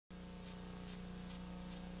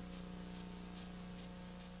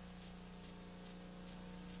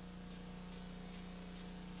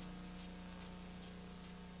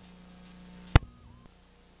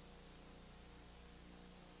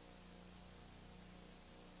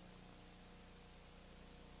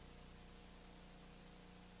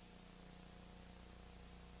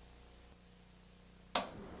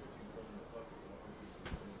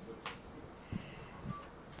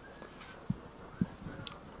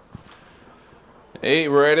Hey,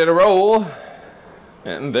 ready to roll.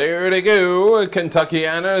 And there they go.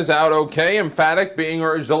 Kentuckiana's out okay. Emphatic being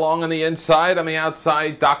urged along on the inside. On the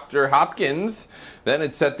outside, Dr. Hopkins. Then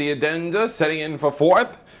it set the agenda, setting in for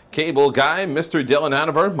fourth. Cable Guy, Mr. Dylan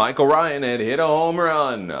Hanover, Michael Ryan had hit a home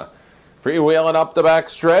run. Freewheeling up the back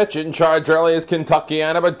stretch. In charge early is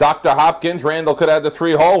Kentuckiana, but Dr. Hopkins, Randall could have the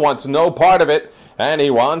 3-hole, wants no part of it. And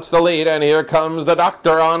he wants the lead, and here comes the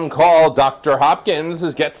doctor on call. Dr.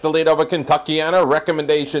 Hopkins gets the lead over Kentuckiana,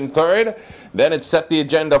 recommendation third. Then it set the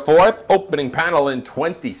agenda fourth, opening panel in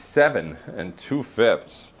 27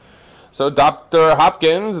 2/5. So Dr.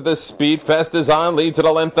 Hopkins, the Speed Fest is on, leads at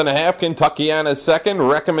a length and a half. Kentuckiana second,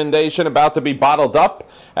 recommendation about to be bottled up.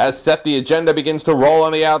 As set the agenda begins to roll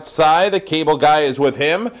on the outside. The Cable Guy is with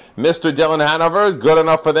him. Mr. Dylan Hanover, good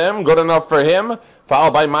enough for them, good enough for him.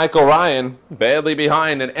 Followed by Michael Ryan, badly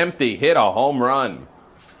behind, an empty hit, a home run.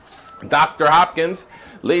 Dr. Hopkins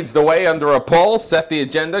leads the way under a pull, set the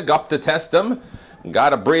agenda, up to test him.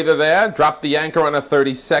 Got a breather there, dropped the anchor on a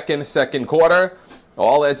 32nd second quarter.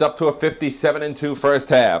 All adds up to a 57-2 first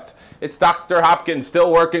half. It's Dr. Hopkins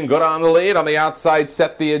still working good on the lead. On the outside,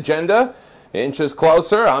 set the agenda. Inches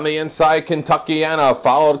closer. On the inside, Kentuckiana,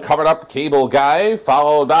 followed, covered up Cable Guy,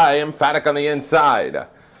 followed by Emphatic on the inside.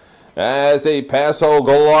 As a Paso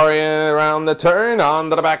Galorian around the turn,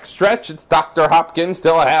 onto the back stretch, it's Dr. Hopkins,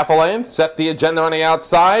 still a half a length. Set the agenda on the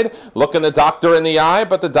outside, looking the doctor in the eye,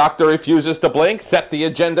 but the doctor refuses to blink. Set the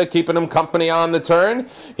agenda, keeping him company on the turn.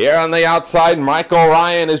 Here on the outside, Michael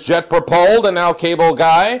Ryan is jet propelled, and now Cable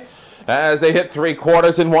Guy. As they hit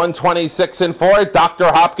 3/4 in 126 4,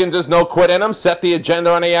 Dr. Hopkins is no quit in him. Set the agenda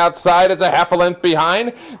on the outside, it's a half a length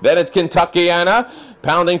behind. Then it's Kentuckiana.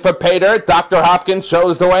 Pounding for pay dirt. Dr. Hopkins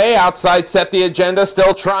shows the way. Outside, set the agenda.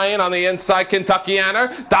 Still trying. On the inside,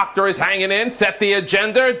 Kentuckiana. Doctor is hanging in. Set the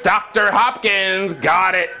agenda. Dr. Hopkins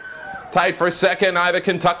got it. Tied for second. Either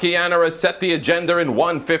Kentuckiana or set the agenda in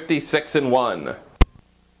 156 1.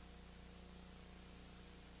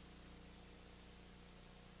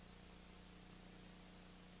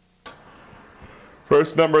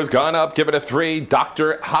 First number has gone up. Give it a 3.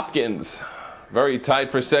 Dr. Hopkins. Very tight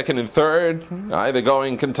for second and third. Either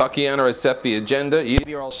going Kentuckiana or set the agenda.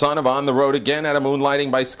 8-year-old son of On the Road Again at a moonlighting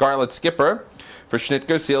by Scarlet Skipper. For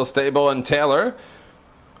Schnitker, Seal Stable and Taylor.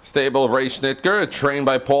 Stable of Ray Schnitker, trained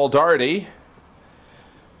by Paul Doherty.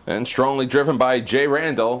 And strongly driven by Jay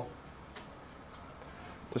Randall.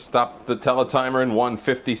 To stop the teletimer in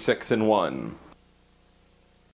 156 1.